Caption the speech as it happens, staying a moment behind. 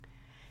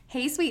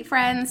Hey, sweet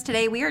friends.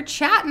 Today we are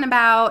chatting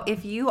about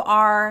if you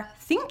are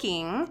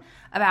thinking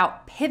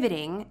about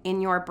pivoting in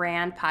your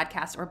brand,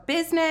 podcast, or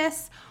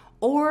business,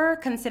 or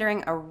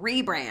considering a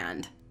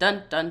rebrand.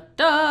 Dun, dun,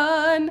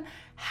 dun.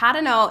 How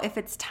to know if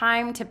it's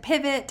time to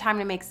pivot, time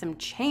to make some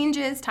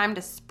changes, time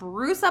to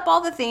spruce up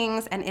all the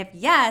things, and if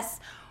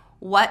yes,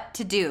 what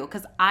to do.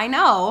 Because I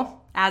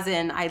know, as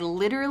in I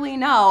literally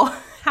know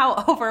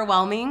how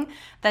overwhelming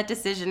that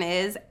decision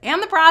is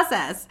and the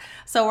process.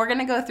 So we're going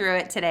to go through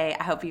it today.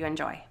 I hope you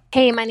enjoy.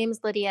 Hey, my name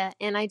is Lydia,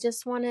 and I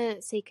just want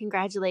to say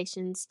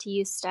congratulations to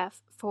you,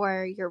 Steph,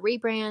 for your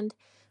rebrand,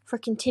 for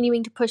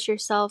continuing to push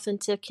yourself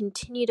and to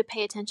continue to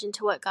pay attention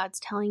to what God's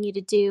telling you to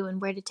do and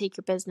where to take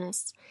your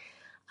business.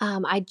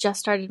 I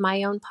just started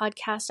my own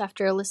podcast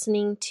after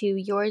listening to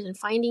yours and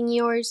finding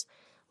yours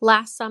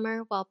last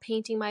summer while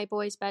painting my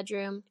boy's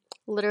bedroom,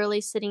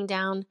 literally sitting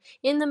down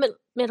in the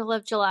middle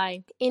of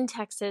July in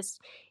Texas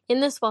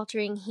in the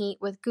sweltering heat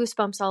with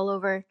goosebumps all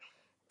over,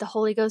 the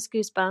Holy Ghost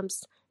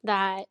goosebumps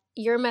that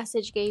your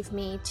message gave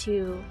me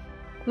to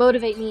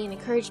motivate me and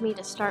encourage me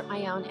to start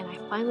my own. And I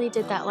finally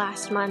did that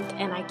last month,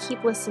 and I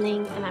keep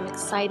listening, and I'm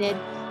excited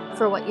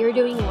for what you're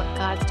doing and what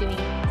God's doing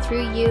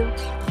through you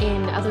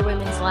in other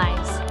women's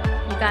lives.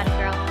 You got it,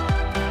 girl.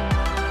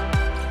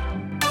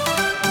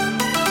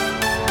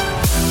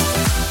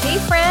 Hey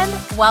friend,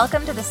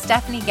 welcome to the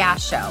Stephanie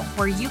Gass Show,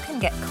 where you can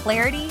get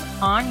clarity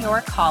on your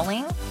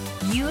calling,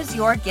 use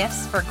your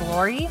gifts for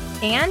glory,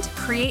 and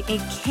create a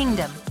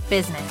kingdom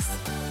business.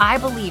 I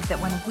believe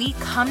that when we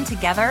come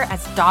together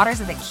as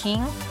daughters of the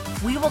King,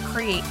 we will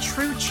create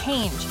true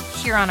change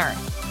here on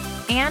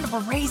earth. And we're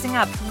raising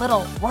up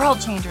little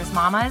world changers,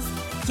 mamas.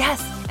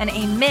 Yes, and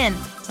amen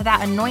to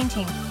that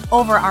anointing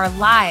over our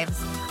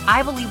lives.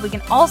 I believe we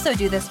can also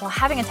do this while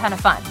having a ton of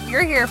fun.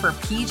 You're here for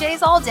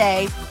PJs all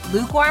day,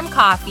 lukewarm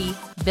coffee,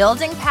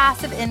 building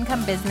passive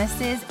income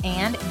businesses,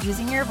 and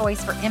using your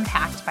voice for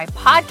impact by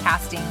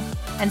podcasting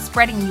and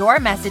spreading your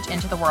message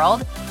into the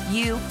world.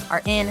 You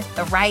are in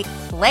the right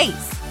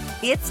place.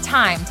 It's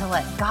time to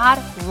let God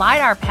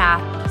light our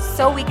path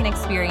so we can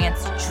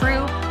experience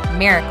true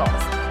miracles.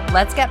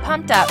 Let's get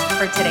pumped up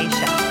for today's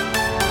show.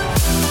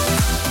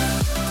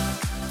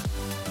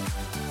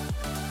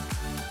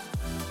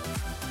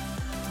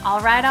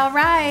 All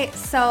right.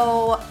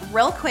 So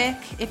real quick,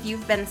 if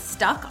you've been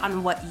stuck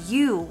on what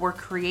you were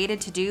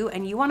created to do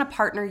and you want to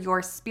partner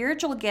your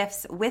spiritual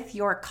gifts with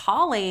your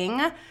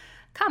calling,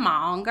 come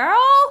on, girl.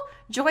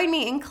 Join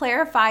me and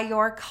clarify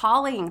your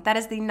calling. That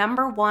is the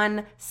number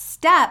one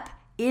step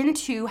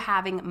into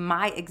having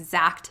my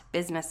exact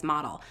business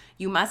model.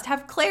 You must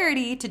have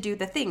clarity to do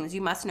the things.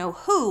 You must know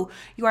who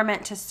you are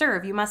meant to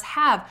serve. You must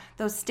have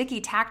those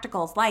sticky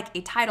tacticals like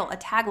a title, a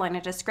tagline,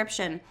 a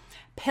description,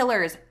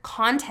 pillars,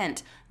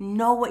 content.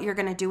 Know what you're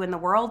going to do in the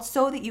world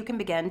so that you can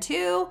begin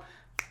to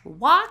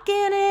walk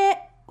in it.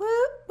 Woo,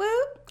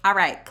 woo. All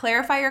right,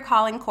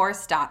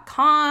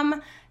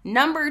 clarifyyourcallingcourse.com.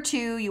 Number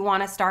 2, you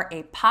want to start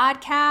a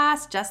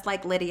podcast just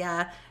like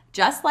Lydia,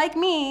 just like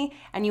me,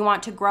 and you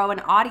want to grow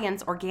an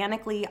audience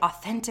organically,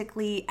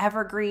 authentically,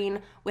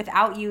 evergreen,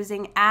 without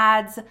using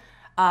ads,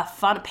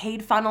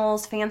 paid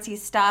funnels, fancy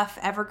stuff,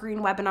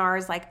 evergreen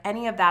webinars, like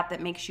any of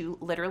that makes you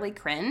literally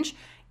cringe.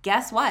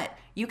 Guess what?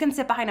 You can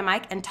sit behind a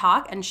mic and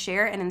talk and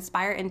share and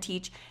inspire and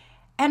teach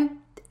and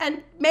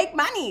make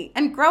money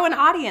and grow an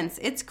audience.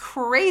 It's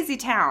crazy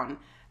town.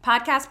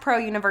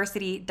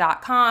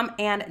 podcastprouniversity.com.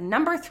 And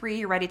number 3,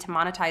 you're ready to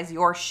monetize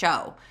your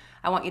show.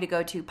 I want you to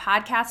go to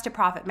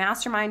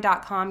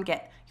podcasttoprofitmastermind.com,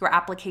 get your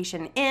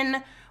application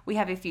in. We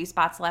have a few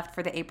spots left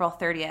for the April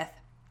 30th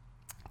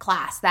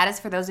class. That is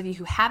for those of you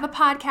who have a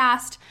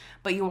podcast,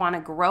 but you want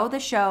to grow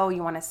the show,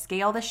 you want to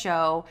scale the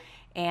show,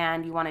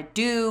 and you want to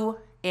do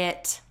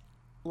it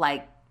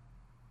like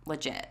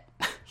legit.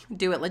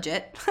 Do it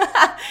legit.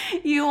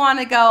 You want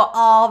to go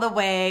all the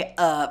way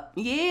up.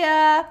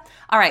 Yeah.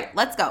 All right,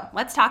 let's go.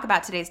 Let's talk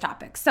about today's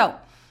topic. So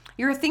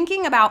you're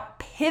thinking about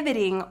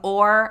pivoting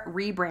or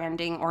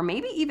rebranding or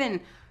maybe even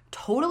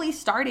totally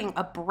starting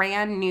a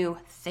brand new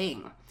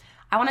thing.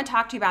 I want to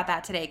talk to you about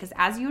that today because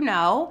as you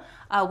know,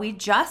 I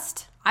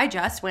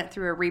just went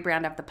through a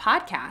rebrand of the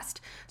podcast.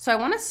 So I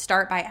want to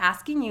start by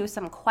asking you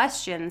some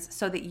questions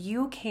so that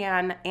you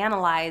can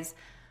analyze,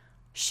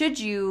 should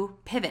you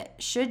pivot?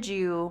 Should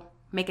you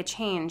make a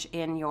change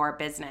in your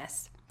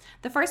business?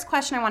 The first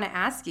question I want to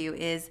ask you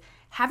is,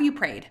 have you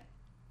prayed?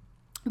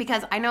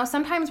 Because I know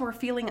sometimes we're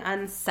feeling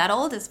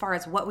unsettled as far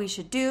as what we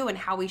should do and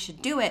how we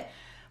should do it,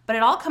 but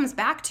it all comes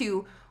back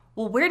to,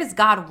 well, where does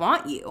God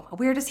want you?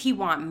 Where does He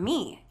want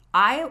me?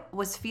 I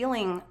was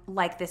feeling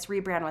like this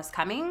rebrand was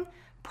coming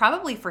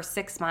probably for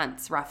 6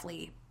 months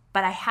roughly,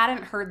 but I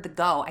hadn't heard the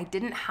go. I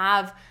didn't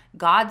have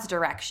God's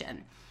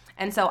direction.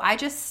 And so I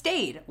just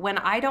stayed. When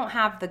I don't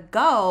have the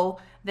go,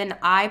 then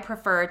I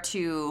prefer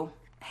to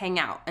hang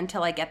out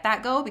until I get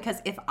that go,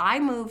 because if I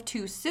move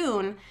too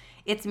soon,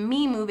 it's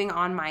me moving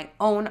on my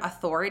own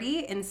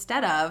authority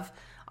instead of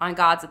on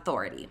God's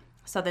authority.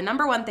 So the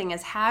number one thing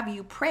is, have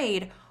you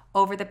prayed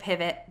over the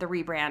pivot, the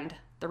rebrand,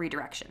 the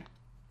redirection?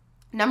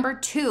 Number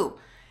 2,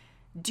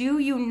 Do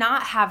you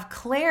not have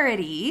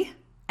clarity?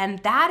 And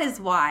that is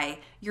why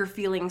you're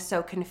feeling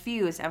so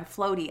confused and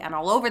floaty and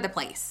all over the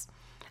place.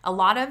 A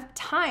lot of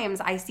times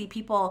I see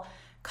people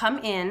come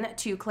in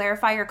to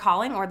clarify your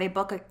calling, or they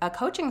book a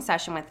coaching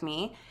session with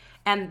me,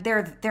 and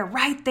they're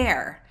right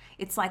there.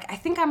 It's like, I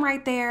think I'm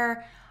right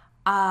there.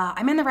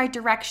 I'm in the right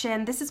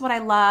direction. This is what I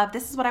love.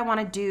 This is what I want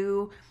to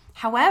do.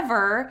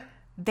 However,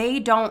 they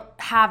don't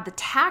have the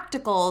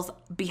tacticals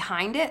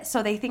behind it,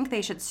 so they think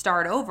they should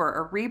start over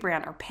or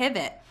rebrand or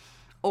pivot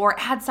or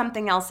add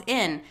something else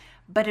in.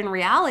 But in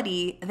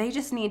reality, they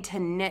just need to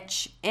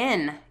niche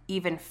in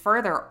even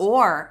further,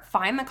 or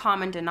find the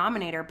common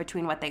denominator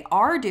between what they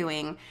are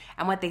doing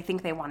and what they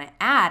think they want to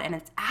add. And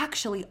it's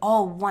actually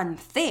all one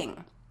thing.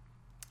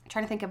 I'm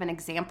trying to think of an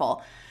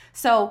example.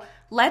 So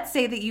let's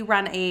say that you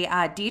run a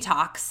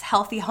detox,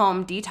 healthy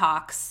home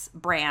detox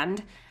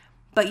brand,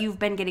 but you've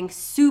been getting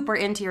super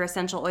into your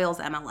essential oils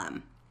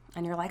MLM.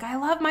 And you're like, I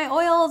love my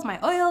oils, my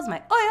oils,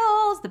 my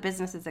oils. The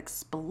business is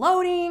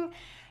exploding.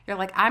 You're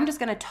like, I'm just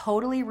going to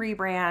totally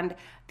rebrand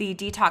the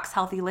Detox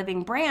Healthy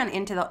Living brand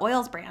into the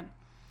oils brand.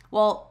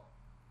 Well,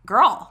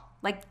 girl,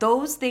 like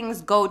those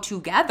things go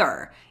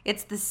together.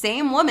 It's the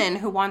same woman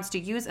who wants to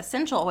use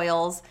essential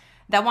oils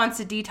that wants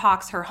to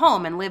detox her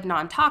home and live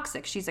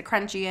non-toxic. She's a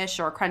crunchy-ish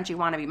or crunchy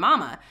wannabe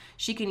mama.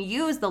 She can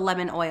use the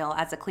lemon oil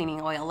as a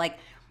cleaning oil. Like,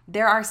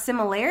 there are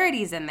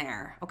similarities in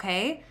there,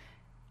 okay?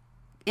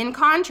 In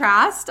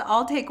contrast,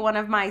 I'll take one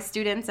of my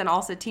students and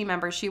also team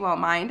members, she won't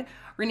mind,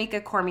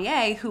 Renika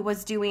Cormier, who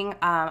was doing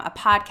a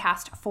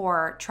podcast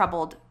for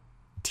troubled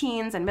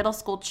teens and middle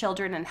school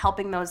children and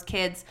helping those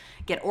kids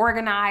get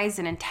organized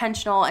and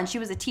intentional. And she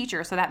was a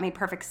teacher, so that made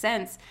perfect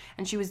sense.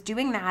 And she was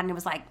doing that, and it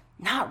was like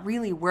not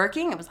really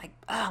working. It was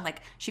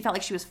like she felt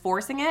like she was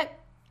forcing it.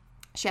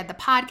 She had the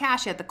podcast,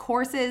 she had the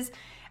courses,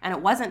 and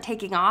it wasn't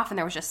taking off, and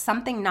there was just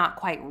something not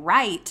quite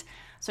right.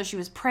 So she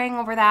was praying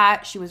over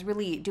that. She was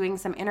really doing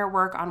some inner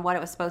work on what it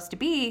was supposed to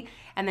be.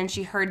 And then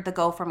she heard the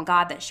go from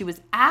God that she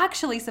was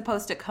actually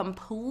supposed to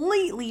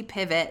completely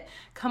pivot,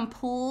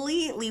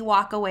 completely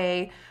walk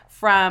away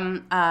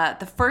from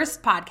the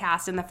first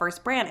podcast and the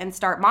first brand and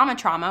start Mama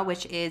Trauma,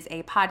 which is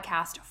a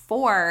podcast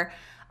for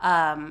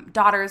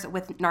daughters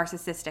with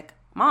narcissistic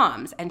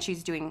moms. And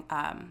she's doing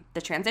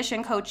the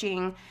transition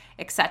coaching,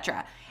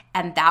 etc.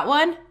 And that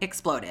one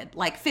exploded,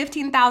 like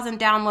 15,000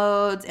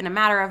 downloads in a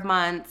matter of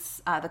months.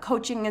 The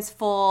coaching is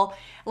full.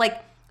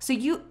 Like, so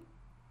you,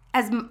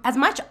 as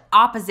much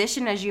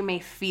opposition as you may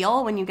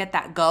feel when you get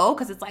that go,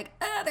 because it's like,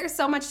 there's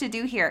so much to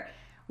do here.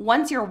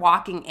 Once you're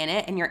walking in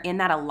it and you're in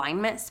that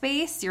alignment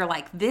space, you're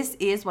like, this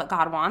is what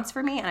God wants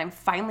for me. And I'm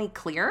finally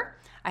clear.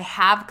 I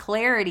have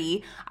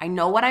clarity. I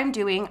know what I'm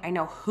doing. I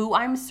know who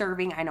I'm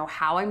serving. I know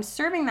how I'm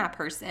serving that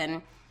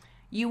person.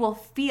 You will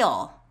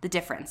feel the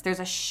difference. There's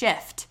a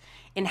shift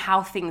in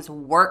how things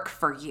work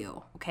for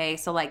you, okay?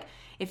 So like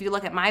if you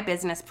look at my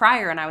business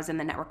prior and I was in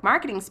the network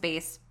marketing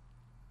space,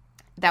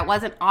 that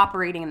wasn't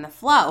operating in the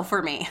flow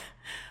for me.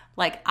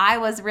 Like I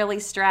was really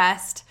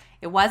stressed.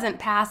 It wasn't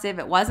passive.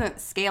 It wasn't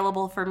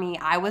scalable for me.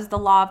 I was the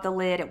law of the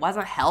lid. It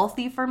wasn't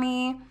healthy for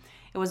me.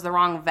 It was the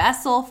wrong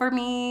vessel for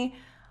me.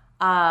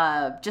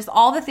 Just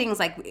all the things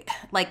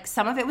like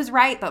some of it was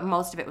right, but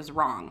most of it was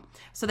wrong.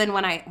 So then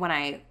when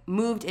I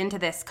moved into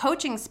this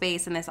coaching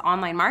space and this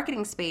online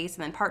marketing space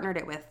and then partnered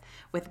it with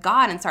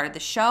God and started the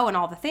show and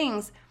all the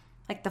things,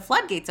 like the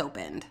floodgates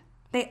opened.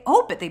 They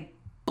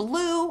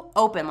blew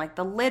open, like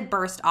the lid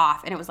burst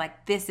off, and it was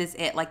like, this is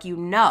it. Like,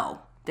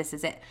 this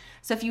is it.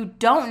 So if you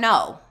don't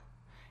know,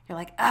 you're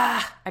like,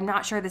 I'm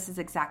not sure this is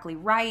exactly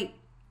right.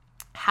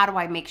 How do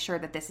I make sure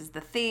that this is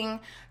the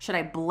thing? Should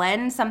I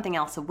blend something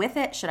else with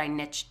it? Should I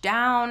niche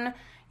down?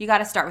 You got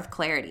to start with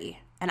clarity.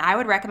 And I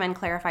would recommend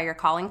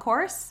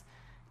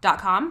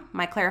clarifyyourcallingcourse.com,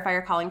 my Clarify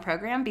Your Calling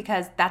program,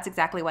 because that's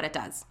exactly what it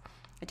does.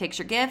 It takes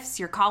your gifts,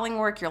 your calling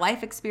work, your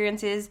life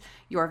experiences,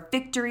 your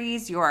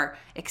victories, your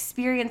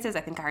experiences, I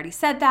think I already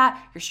said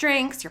that, your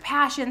strengths, your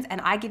passions, and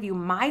I give you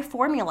my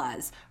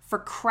formulas for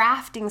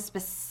crafting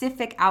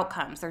specific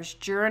outcomes. There's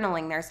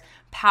journaling, there's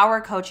power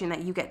coaching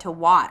that you get to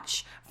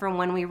watch from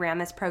when we ran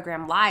this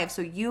program live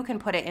so you can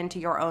put it into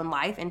your own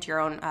life, into your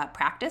own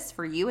practice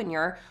for you and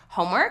your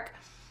homework.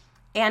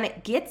 And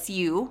it gets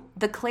you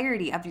the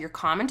clarity of your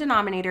common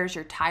denominators,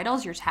 your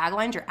titles, your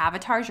taglines, your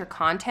avatars, your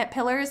content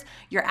pillars,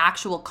 your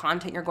actual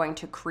content you're going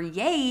to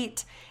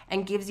create,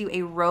 and gives you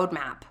a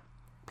roadmap.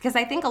 Because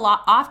I think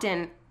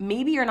often,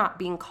 maybe you're not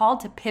being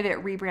called to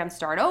pivot, rebrand,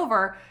 start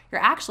over.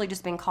 You're actually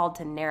just being called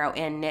to narrow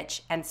in,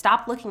 niche, and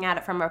stop looking at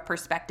it from a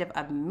perspective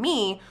of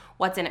me.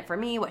 What's in it for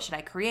me? What should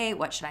I create?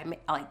 What should I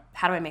like?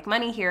 How do I make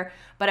money here?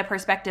 But a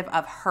perspective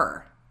of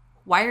her.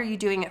 Why are you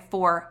doing it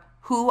for?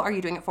 Who are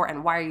you doing it for,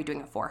 and why are you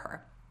doing it for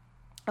her?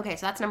 Okay,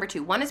 so that's number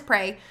 2. 1 is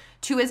pray.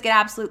 2 is get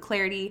absolute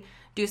clarity.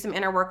 Do some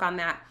inner work on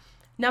that.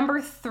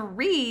 Number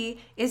 3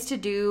 is to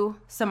do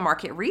some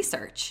market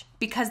research,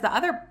 because the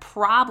other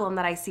problem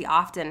that I see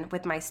often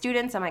with my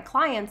students and my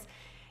clients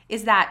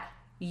is that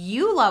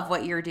you love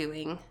what you're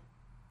doing.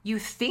 You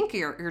think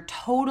you're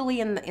totally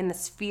in the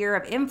sphere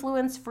of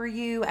influence for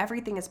you.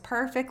 Everything is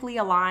perfectly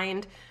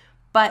aligned,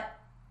 but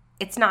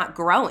it's not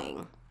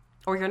growing,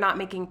 or you're not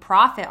making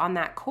profit on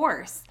that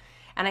course.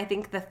 And I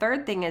think the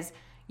third thing is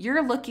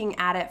you're looking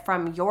at it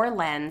from your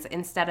lens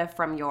instead of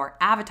from your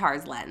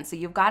avatar's lens. So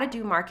you've got to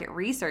do market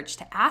research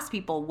to ask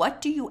people,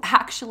 what do you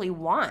actually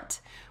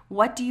want?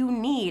 What do you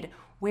need?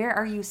 Where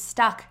are you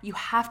stuck? You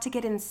have to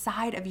get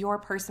inside of your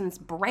person's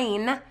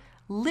brain,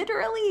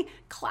 literally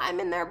climb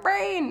in their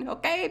brain,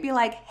 okay? Be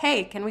like,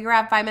 hey, can we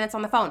grab 5 minutes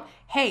on the phone?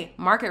 Hey,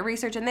 market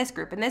research in this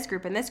group, in this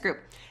group, in this group.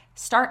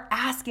 Start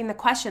asking the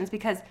questions,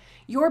 because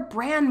your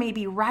brand may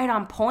be right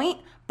on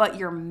point, but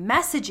your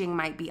messaging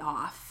might be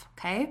off,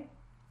 okay?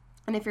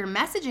 And if your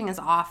messaging is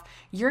off,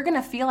 you're going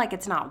to feel like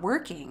it's not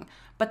working.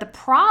 But the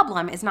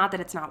problem is not that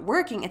it's not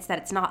working, it's that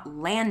it's not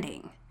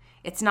landing.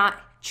 It's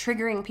not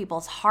triggering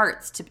people's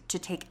hearts to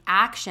take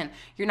action.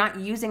 You're not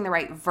using the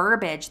right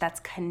verbiage that's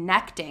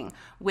connecting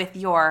with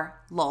your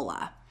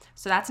Lola.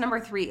 So that's number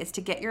 3, is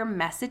to get your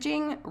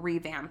messaging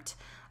revamped.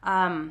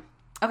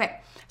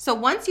 Okay, so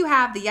once you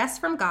have the yes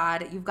from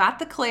God, you've got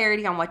the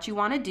clarity on what you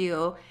want to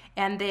do,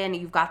 and then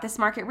you've got this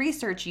market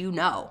research,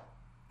 am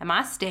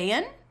I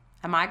staying?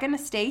 Am I going to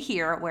stay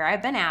here where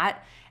I've been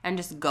at and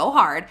just go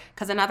hard?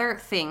 Because another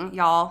thing,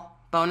 y'all,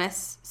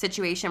 bonus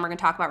situation we're going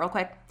to talk about real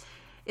quick,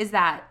 is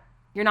that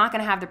you're not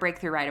going to have the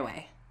breakthrough right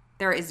away.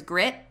 There is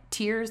grit,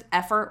 tears,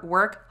 effort,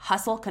 work,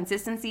 hustle,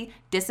 consistency,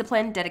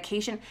 discipline,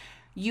 dedication.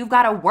 You've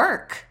got to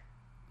work.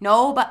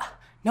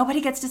 Nobody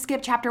gets to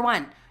skip chapter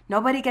 1.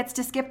 Nobody gets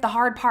to skip the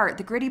hard part,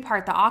 the gritty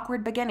part, the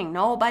awkward beginning.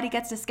 Nobody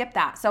gets to skip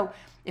that. So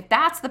if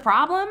that's the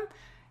problem,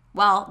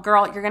 well,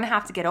 girl, you're going to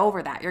have to get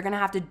over that. You're going to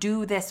have to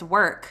do this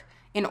work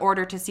in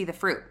order to see the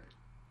fruit.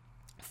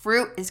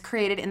 Fruit is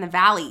created in the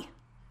valley.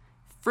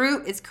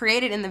 Fruit is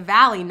created in the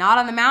valley, not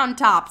on the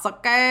mountaintops,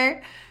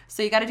 okay?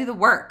 So you got to do the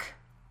work.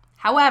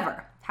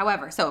 However,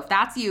 so if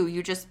that's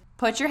you just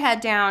put your head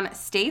down,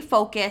 stay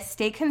focused,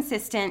 stay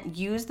consistent,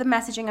 use the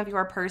messaging of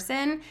your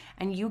person,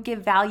 and you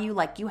give value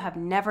like you have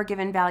never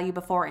given value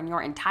before in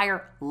your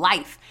entire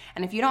life.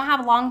 And if you don't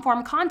have long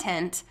form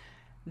content,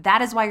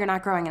 that is why you're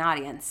not growing an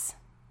audience.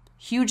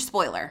 Huge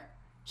spoiler.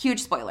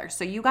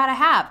 So you got to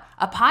have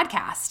a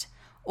podcast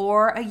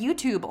or a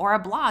YouTube or a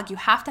blog. You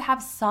have to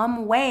have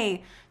some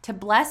way to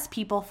bless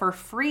people for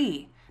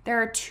free.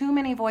 There are too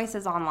many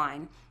voices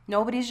online.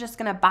 Nobody's just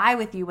going to buy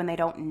with you when they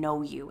don't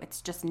know you.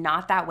 It's just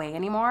not that way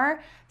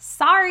anymore.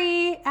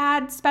 Sorry,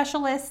 ad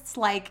specialists.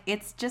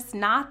 It's just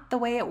not the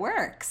way it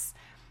works.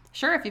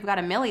 Sure, if you've got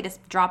 $1 million to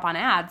drop on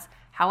ads.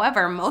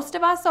 However, most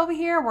of us over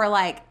here, we're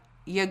like,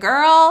 your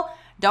girl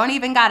don't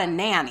even got a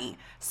nanny.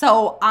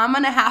 So I'm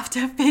going to have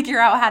to figure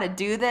out how to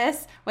do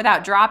this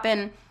without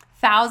dropping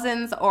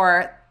thousands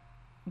or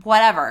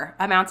whatever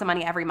amounts of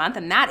money every month.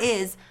 And that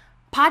is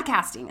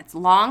podcasting. It's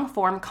long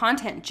form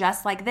content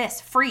just like this,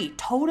 free,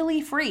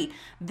 totally free.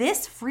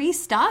 This free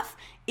stuff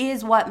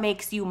is what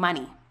makes you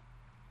money.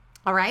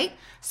 All right.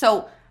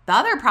 So the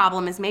other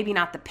problem is maybe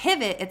not the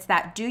pivot. It's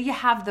that, do you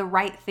have the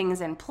right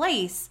things in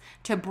place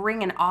to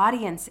bring an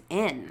audience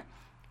in?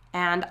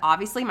 And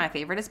obviously my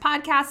favorite is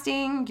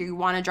podcasting. You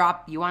want to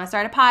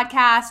start a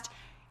podcast,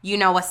 you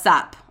know what's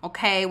up.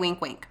 Okay. Wink,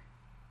 wink.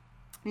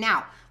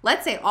 Now,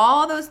 let's say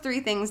all those 3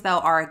 things though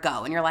are a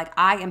go, and you're like,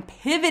 I am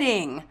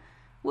pivoting.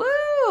 Woo!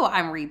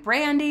 I'm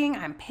rebranding.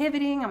 I'm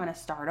pivoting. I'm going to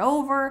start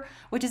over,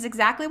 which is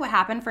exactly what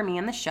happened for me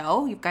in the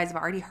show. You guys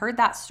have already heard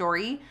that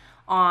story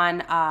on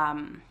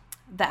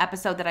the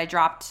episode that I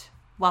dropped,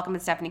 Welcome to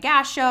the Stephanie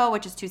Gash Show,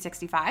 which is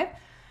 265.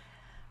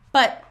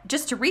 But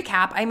just to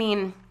recap,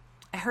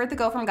 I heard the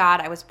go from God.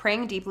 I was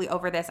praying deeply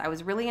over this. I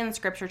was really in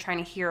scripture trying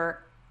to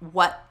hear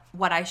what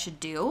I should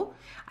do.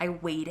 I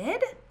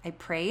waited. I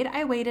prayed.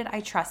 I waited. I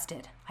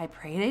trusted. I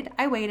prayed.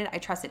 I waited. I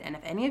trusted. And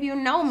if any of you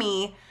know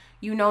me,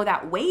 you know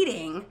that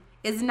waiting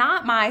is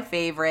not my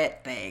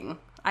favorite thing.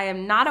 I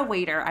am not a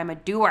waiter. I'm a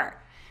doer.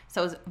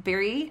 So it was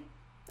very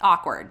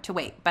awkward to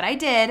wait, but I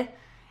did.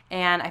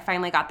 And I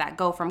finally got that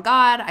go from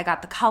God. I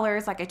got the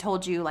colors, like I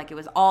told you, it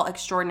was all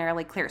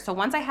extraordinarily clear. So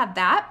once I had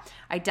that,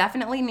 I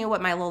definitely knew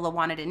what my Lola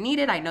wanted and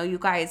needed. I know you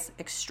guys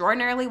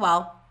extraordinarily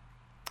well.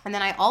 And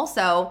then I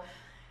also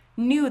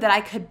knew that I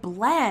could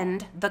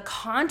blend the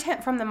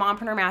content from the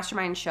Mompreneur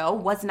Mastermind show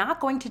was not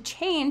going to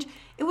change.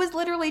 It was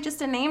literally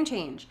just a name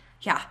change.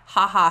 Yeah,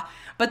 haha.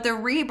 But the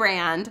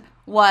rebrand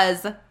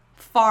was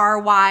far,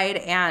 wide,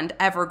 and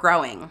ever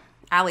growing.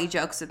 Allie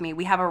jokes with me.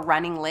 We have a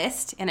running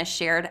list in a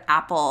shared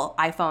Apple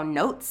iPhone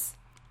notes.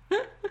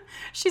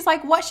 She's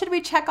like, what should we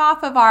check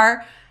off of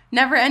our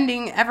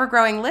never-ending,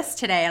 ever-growing list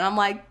today? And I'm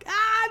like,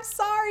 I'm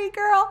sorry,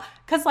 girl.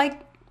 Because, I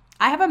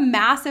have a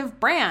massive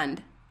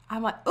brand.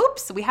 I'm like,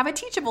 oops, we have a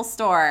Teachable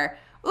store.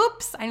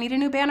 Oops, I need a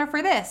new banner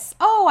for this.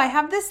 Oh, I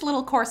have this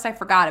little course I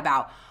forgot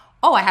about.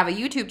 Oh, I have a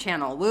YouTube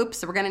channel. Whoops,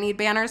 so we're going to need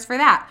banners for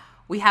that.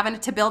 We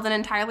have to build an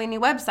entirely new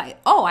website.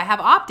 Oh, I have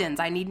opt-ins.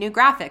 I need new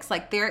graphics.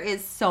 There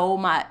is so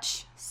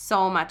much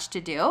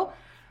to do.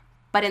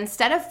 But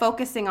instead of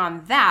focusing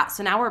on that,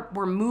 so now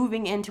we're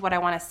moving into what I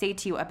want to say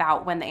to you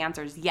about when the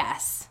answer is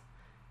yes,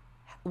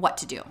 what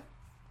to do.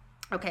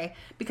 Okay?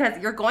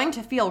 Because you're going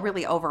to feel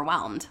really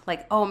overwhelmed.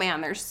 Oh man,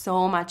 there's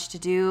so much to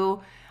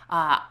do.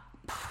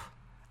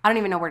 I don't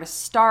even know where to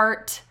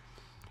start.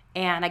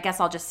 And I guess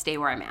I'll just stay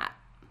where I'm at.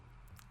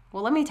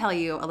 Well, let me tell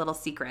you a little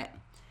secret.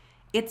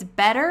 It's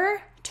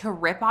better to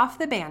rip off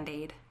the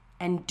Band-Aid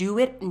and do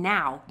it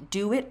now.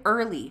 Do it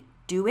early.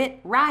 Do it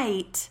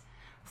right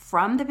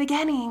from the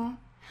beginning.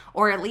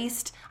 Or at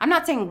least, I'm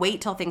not saying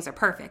wait till things are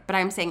perfect, but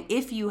I'm saying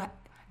if you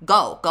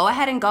go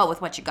ahead and go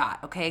with what you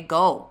got, okay?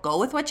 Go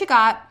with what you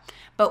got.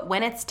 But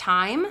when it's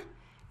time,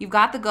 you've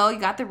got the go, you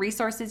got the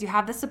resources, you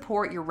have the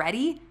support, you're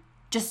ready,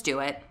 just do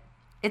it.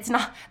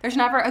 There's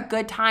never a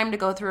good time to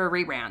go through a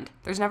rebrand.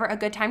 There's never a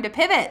good time to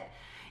pivot.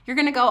 You're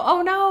going to go,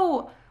 oh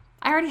no,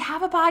 I already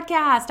have a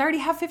podcast. I already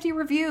have 50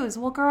 reviews.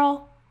 Well,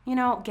 girl,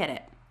 get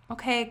it.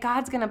 Okay,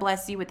 God's going to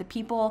bless you with the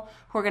people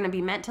who are going to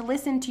be meant to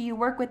listen to you,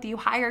 work with you,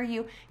 hire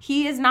you.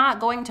 He is not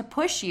going to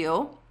push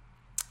you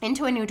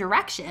into a new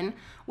direction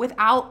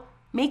without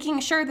making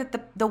sure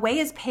that the way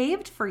is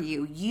paved for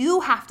you.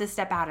 You have to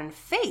step out in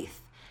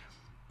faith.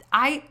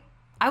 I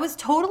was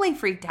totally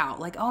freaked out.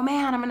 Like, oh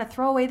man, I'm going to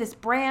throw away this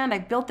brand. I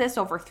built this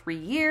over 3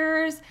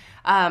 years.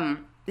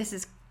 This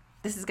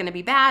is going to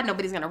be bad.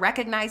 Nobody's going to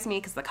recognize me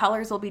because the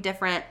colors will be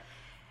different.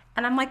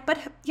 And I'm like, but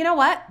you know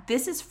what?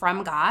 This is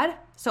from God.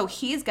 So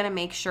he's going to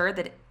make sure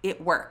that it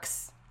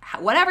works.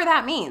 Whatever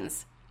that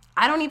means.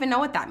 I don't even know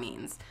what that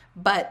means.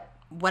 But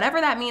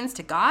whatever that means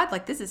to God,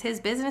 like this is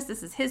his business.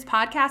 This is his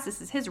podcast.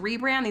 This is his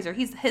rebrand. These are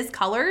his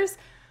colors.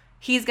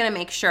 He's going to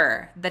make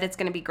sure that it's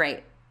going to be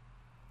great.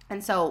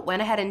 And so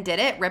went ahead and did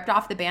it, ripped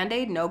off the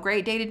Band-Aid. No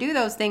great day to do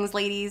those things,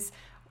 ladies.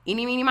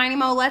 Eeny, meeny, miny,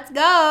 mo, let's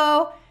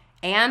go.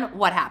 And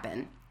what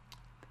happened?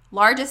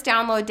 Largest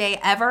download day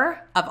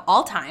ever of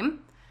all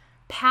time.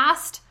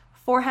 Past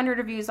 400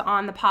 reviews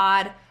on the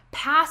pod.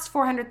 Past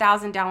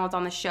 400,000 downloads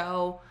on the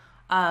show.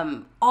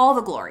 All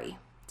the glory.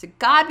 To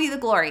God be the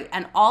glory.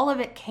 And all of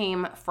it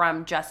came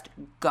from just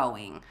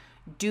going.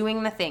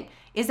 Doing the thing.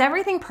 Is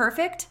everything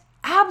perfect?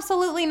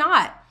 Absolutely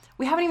not.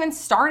 We haven't even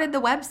started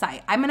the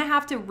website. I'm going to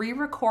have to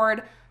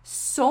re-record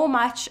so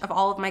much of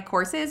all of my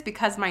courses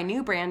because my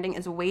new branding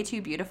is way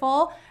too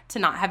beautiful to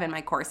not have in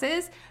my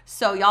courses.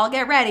 So y'all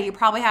get ready. You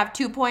probably have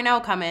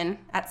 2.0 coming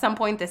at some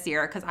point this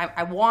year because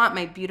I want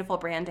my beautiful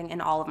branding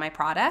in all of my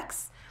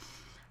products.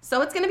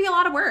 So it's going to be a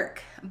lot of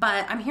work,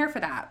 but I'm here for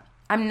that.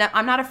 I'm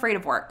not afraid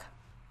of work.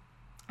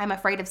 I'm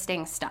afraid of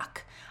staying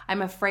stuck.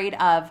 I'm afraid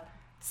of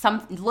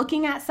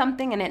looking at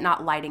something and it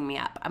not lighting me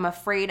up. I'm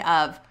afraid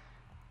of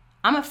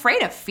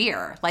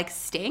fear. Like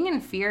staying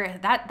in fear,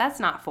 that's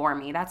not for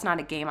me. That's not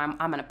a game I'm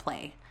going to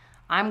play.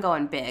 I'm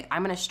going big.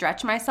 I'm going to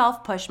stretch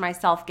myself, push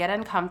myself, get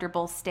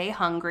uncomfortable, stay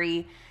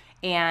hungry,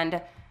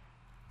 and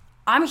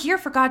I'm here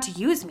for God to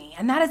use me.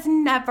 And that is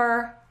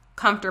never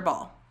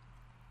comfortable.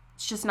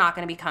 It's just not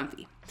going to be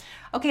comfy.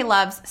 Okay,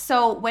 loves.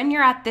 So when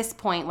you're at this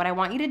point, what I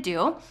want you to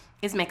do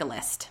is make a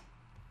list.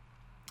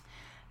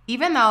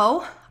 Even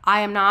though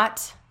I am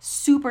not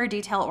super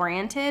detail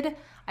oriented,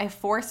 I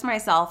force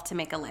myself to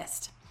make a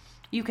list.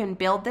 You can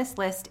build this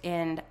list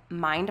in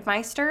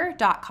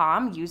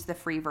mindmeister.com. Use the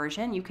free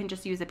version. You can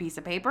just use a piece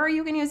of paper or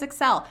you can use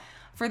Excel.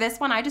 For this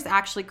one, I just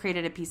actually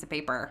created a piece of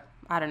paper.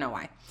 I don't know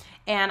why.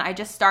 And I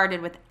just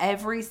started with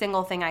every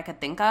single thing I could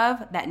think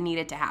of that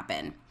needed to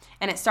happen.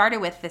 And it started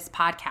with this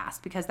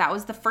podcast because that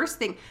was the first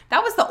thing.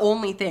 That was the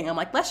only thing. I'm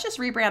like, let's just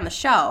rebrand the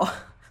show.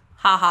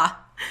 Haha.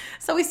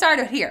 So we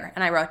started here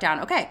and I wrote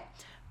down, okay,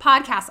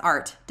 podcast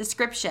art,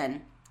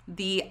 description,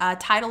 the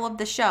title of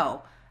the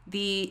show,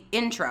 the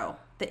intro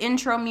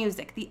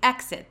music, the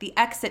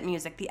exit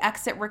music, the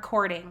exit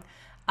recording,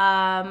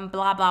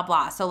 blah, blah,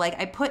 blah. So like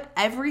I put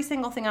every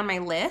single thing on my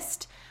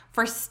list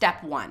for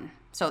step 1.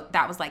 So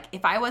that was like,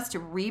 if I was to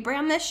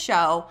rebrand this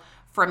show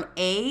from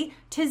A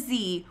to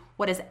Z,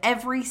 what is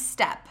every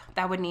step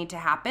that would need to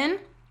happen?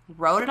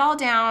 Wrote it all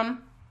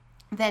down.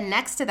 Then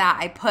next to that,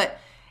 I put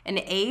an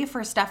A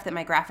for stuff that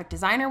my graphic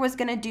designer was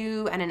going to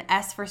do and an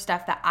S for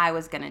stuff that I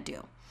was going to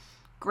do.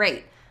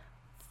 Great.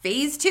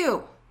 Phase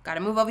 2, got to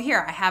move over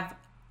here. I have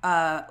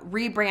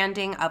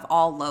rebranding of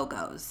all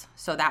logos.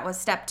 So that was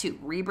step 2,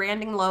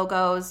 rebranding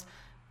logos.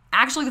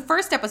 Actually, the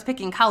first step was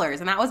picking colors,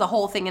 and that was a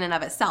whole thing in and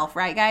of itself,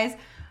 right, guys?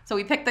 So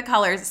we picked the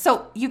colors.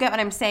 So you get what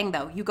I'm saying,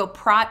 though. You go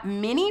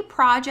mini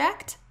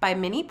project by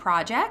mini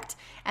project,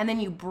 and then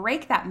you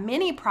break that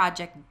mini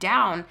project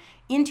down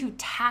into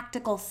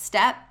tactical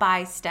step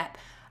by step.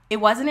 It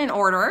wasn't in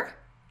order,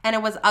 and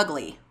it was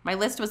ugly. My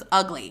list was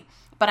ugly.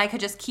 But I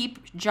could just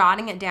keep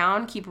jotting it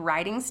down, keep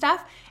writing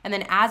stuff, and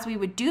then as we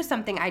would do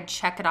something, I'd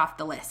check it off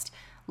the list.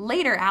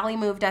 Later, Allie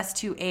moved us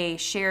to a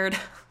shared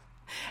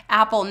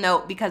Apple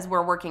Note because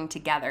we're working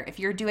together. If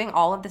you're doing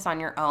all of this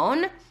on your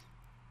own,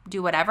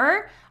 do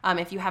whatever.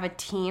 If you have a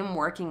team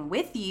working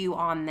with you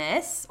on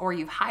this or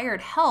you've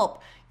hired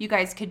help, you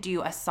guys could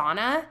do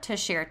Asana to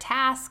share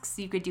tasks.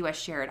 You could do a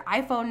shared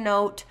iPhone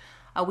note.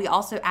 We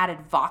also added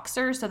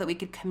Voxer so that we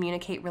could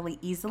communicate really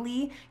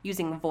easily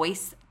using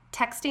voice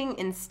texting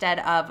instead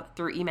of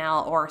through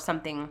email or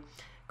something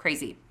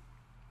crazy.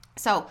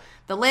 So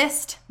the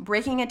list,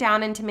 breaking it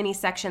down into mini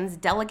sections,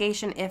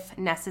 delegation if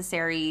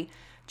necessary,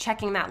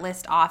 checking that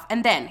list off.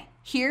 And then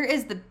here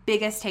is the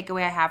biggest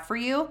takeaway I have for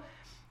you.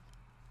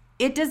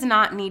 it does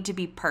not need to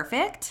be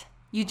perfect.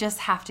 You just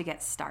have to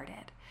get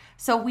started.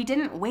 So we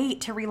didn't wait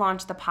to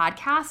relaunch the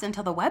podcast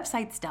until the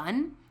website's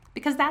done,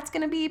 because that's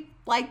going to be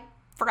like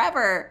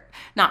forever.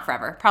 Not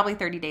forever, probably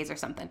 30 days or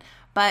something.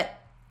 But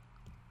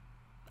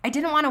I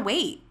didn't want to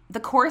wait.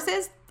 The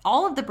courses,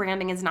 all of the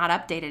branding is not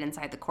updated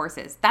inside the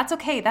courses. That's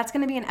okay. That's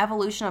going to be an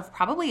evolution of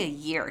probably a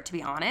year, to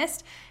be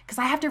honest, because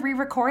I have to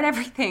re-record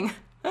everything.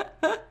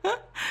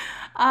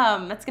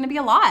 That's going to be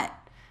a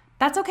lot.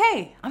 That's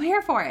okay. I'm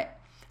here for it.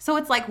 So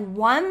it's like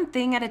one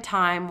thing at a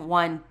time,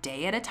 one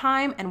day at a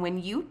time. And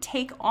when you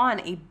take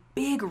on a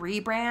big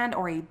rebrand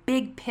or a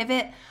big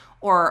pivot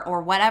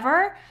or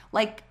whatever,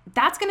 like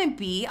that's going to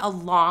be a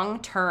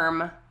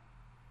long-term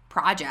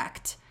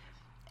project.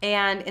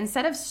 And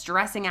instead of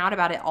stressing out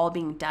about it all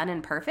being done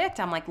and perfect,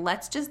 I'm like,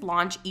 let's just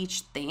launch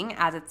each thing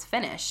as it's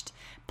finished.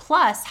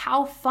 Plus,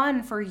 how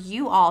fun for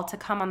you all to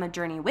come on the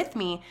journey with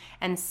me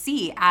and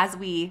see as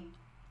we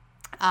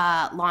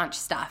launch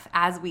stuff,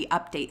 as we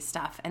update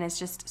stuff. And it's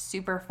just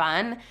super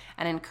fun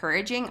and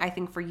encouraging, I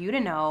think, for you to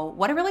know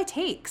what it really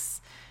takes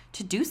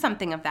to do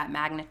something of that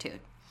magnitude.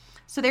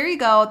 So there you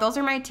go. Those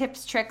are my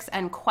tips, tricks,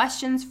 and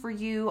questions for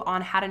you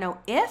on how to know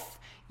if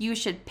you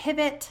should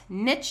pivot,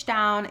 niche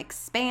down,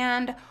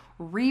 expand,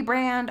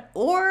 rebrand,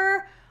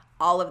 or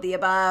all of the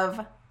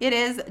above. It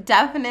is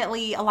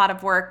definitely a lot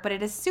of work, but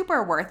it is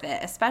super worth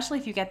it, especially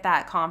if you get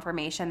that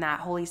confirmation,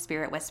 that Holy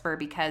Spirit whisper,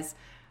 because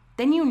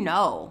then you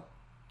know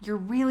you're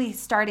really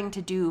starting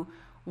to do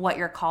what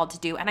you're called to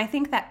do. And I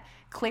think that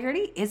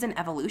clarity is an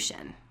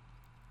evolution.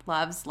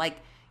 Loves, like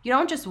you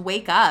don't just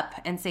wake up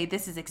and say,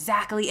 this is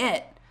exactly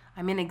it.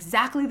 I'm in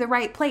exactly the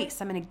right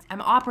place.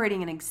 I'm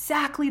operating in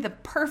exactly the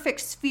perfect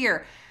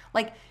sphere.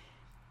 Like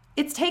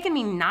it's taken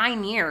me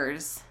 9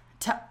 years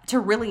to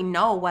really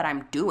know what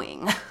I'm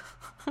doing.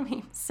 I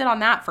mean, sit on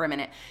that for a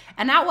minute.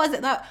 And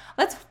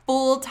that's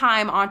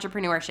full-time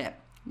entrepreneurship.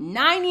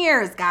 9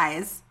 years,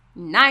 guys.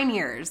 9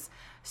 years.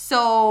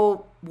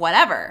 So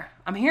whatever,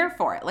 I'm here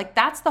for it. Like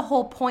that's the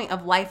whole point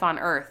of life on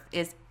earth,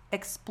 is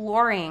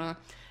exploring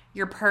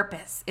your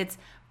purpose. It's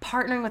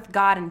partnering with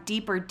God in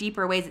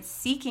deeper ways. It's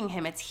seeking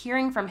him. It's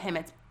hearing from him.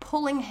 It's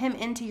pulling him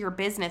into your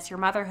business, your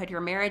motherhood,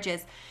 your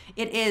marriages.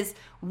 It is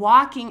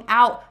walking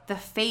out the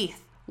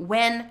faith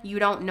when you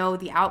don't know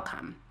the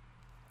outcome.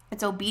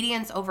 It's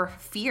obedience over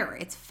fear.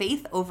 It's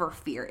faith over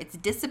fear. It's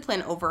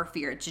discipline over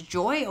fear. It's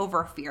joy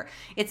over fear.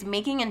 It's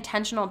making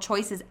intentional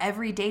choices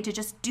every day to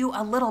just do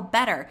a little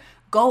better,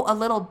 go a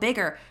little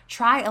bigger,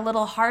 try a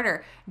little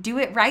harder, do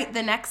it right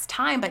the next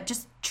time, but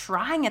just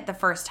trying it the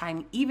first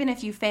time, even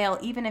if you fail,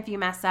 even if you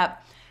mess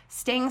up.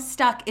 Staying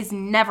stuck is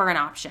never an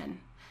option.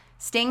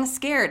 Staying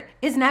scared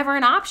is never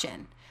an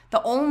option.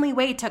 The only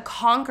way to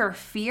conquer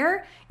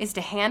fear is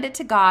to hand it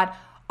to God,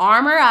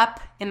 armor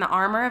up in the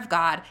armor of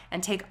God,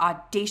 and take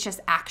audacious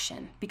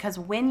action. Because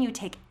when you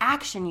take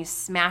action, you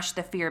smash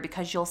the fear,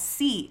 because you'll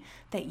see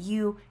that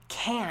you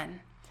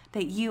can,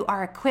 that you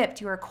are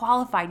equipped, you are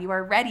qualified, you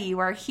are ready, you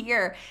are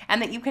here,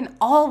 and that you can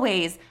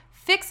always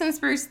fix and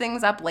spruce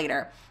things up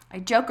later. I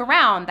joke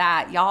around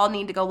that y'all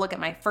need to go look at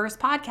my first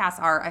podcast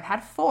art. I've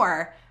had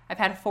four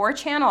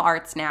channel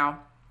arts now,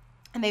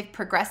 and they've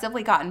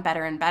progressively gotten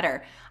better and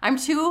better. I'm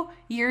 2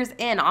 years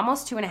in,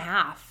 almost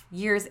 2.5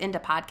 years into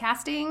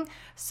podcasting.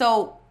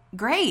 So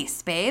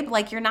grace, babe,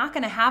 like you're not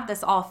going to have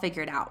this all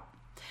figured out.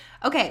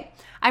 Okay,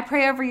 I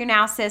pray over you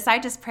now, sis. I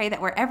just pray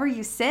that wherever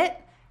you sit,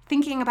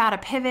 thinking about a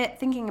pivot,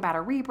 thinking about a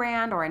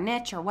rebrand or a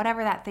niche or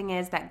whatever that thing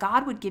is, that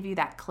God would give you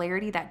that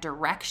clarity, that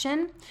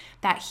direction,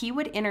 that he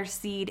would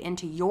intercede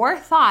into your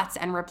thoughts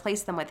and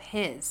replace them with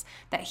his,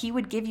 that he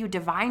would give you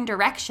divine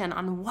direction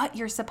on what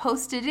you're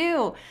supposed to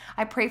do.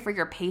 I pray for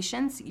your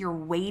patience, your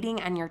waiting,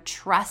 and your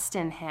trust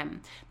in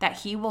him,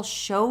 that he will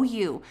show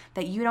you,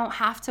 that you don't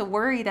have to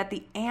worry, that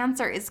the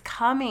answer is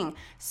coming,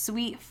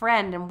 sweet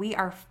friend. And we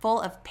are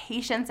full of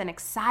patience and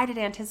excited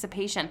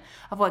anticipation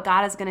of what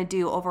God is going to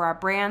do over our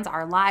brands,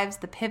 our lives,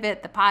 the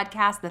pivot, the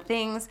podcast, the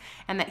things,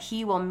 and that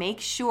he will make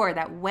sure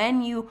that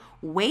when you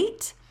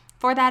wait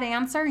for that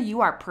answer,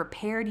 you are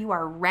prepared, you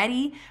are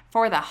ready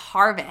for the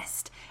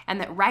harvest. And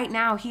that right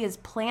now he is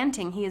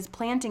planting, he is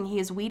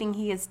weeding,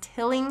 he is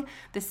tilling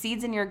the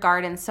seeds in your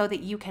garden so that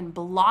you can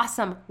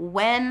blossom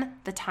when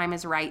the time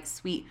is right,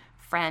 sweet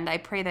friend. I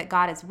pray that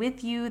God is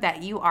with you,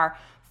 that you are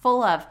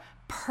full of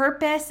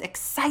purpose,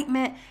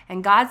 excitement,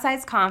 and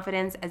God-sized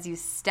confidence as you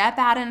step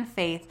out in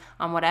faith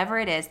on whatever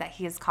it is that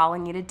he is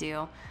calling you to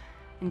do.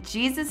 In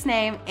Jesus'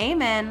 name,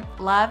 amen.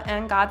 Love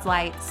and God's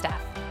light,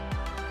 Steph.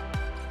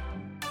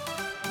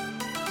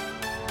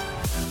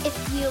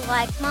 If you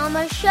like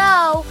Mama's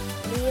show,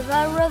 leave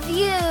a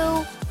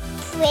review.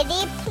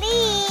 Pretty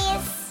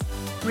please.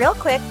 Real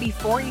quick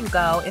before you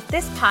go, if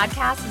this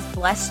podcast has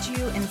blessed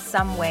you in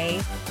some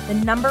way, the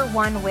number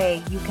one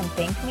way you can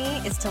thank me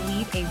is to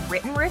leave a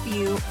written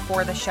review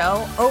for the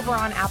show over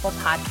on Apple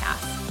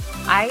Podcasts.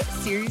 I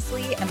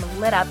seriously am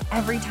lit up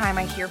every time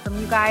I hear from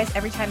you guys,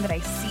 every time that I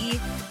see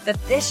that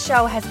this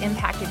show has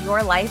impacted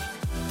your life.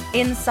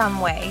 in some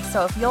way.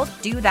 So if you'll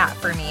do that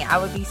for me, I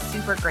would be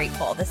super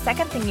grateful. The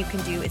second thing you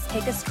can do is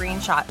take a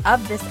screenshot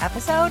of this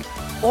episode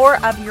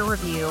or of your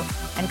review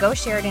and go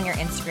share it in your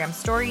Instagram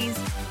stories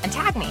and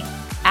tag me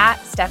at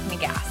Stephanie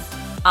Gass.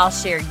 I'll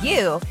share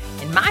you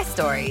in my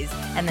stories,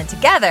 and then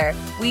together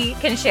we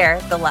can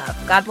share the love.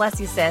 God bless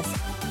you, sis.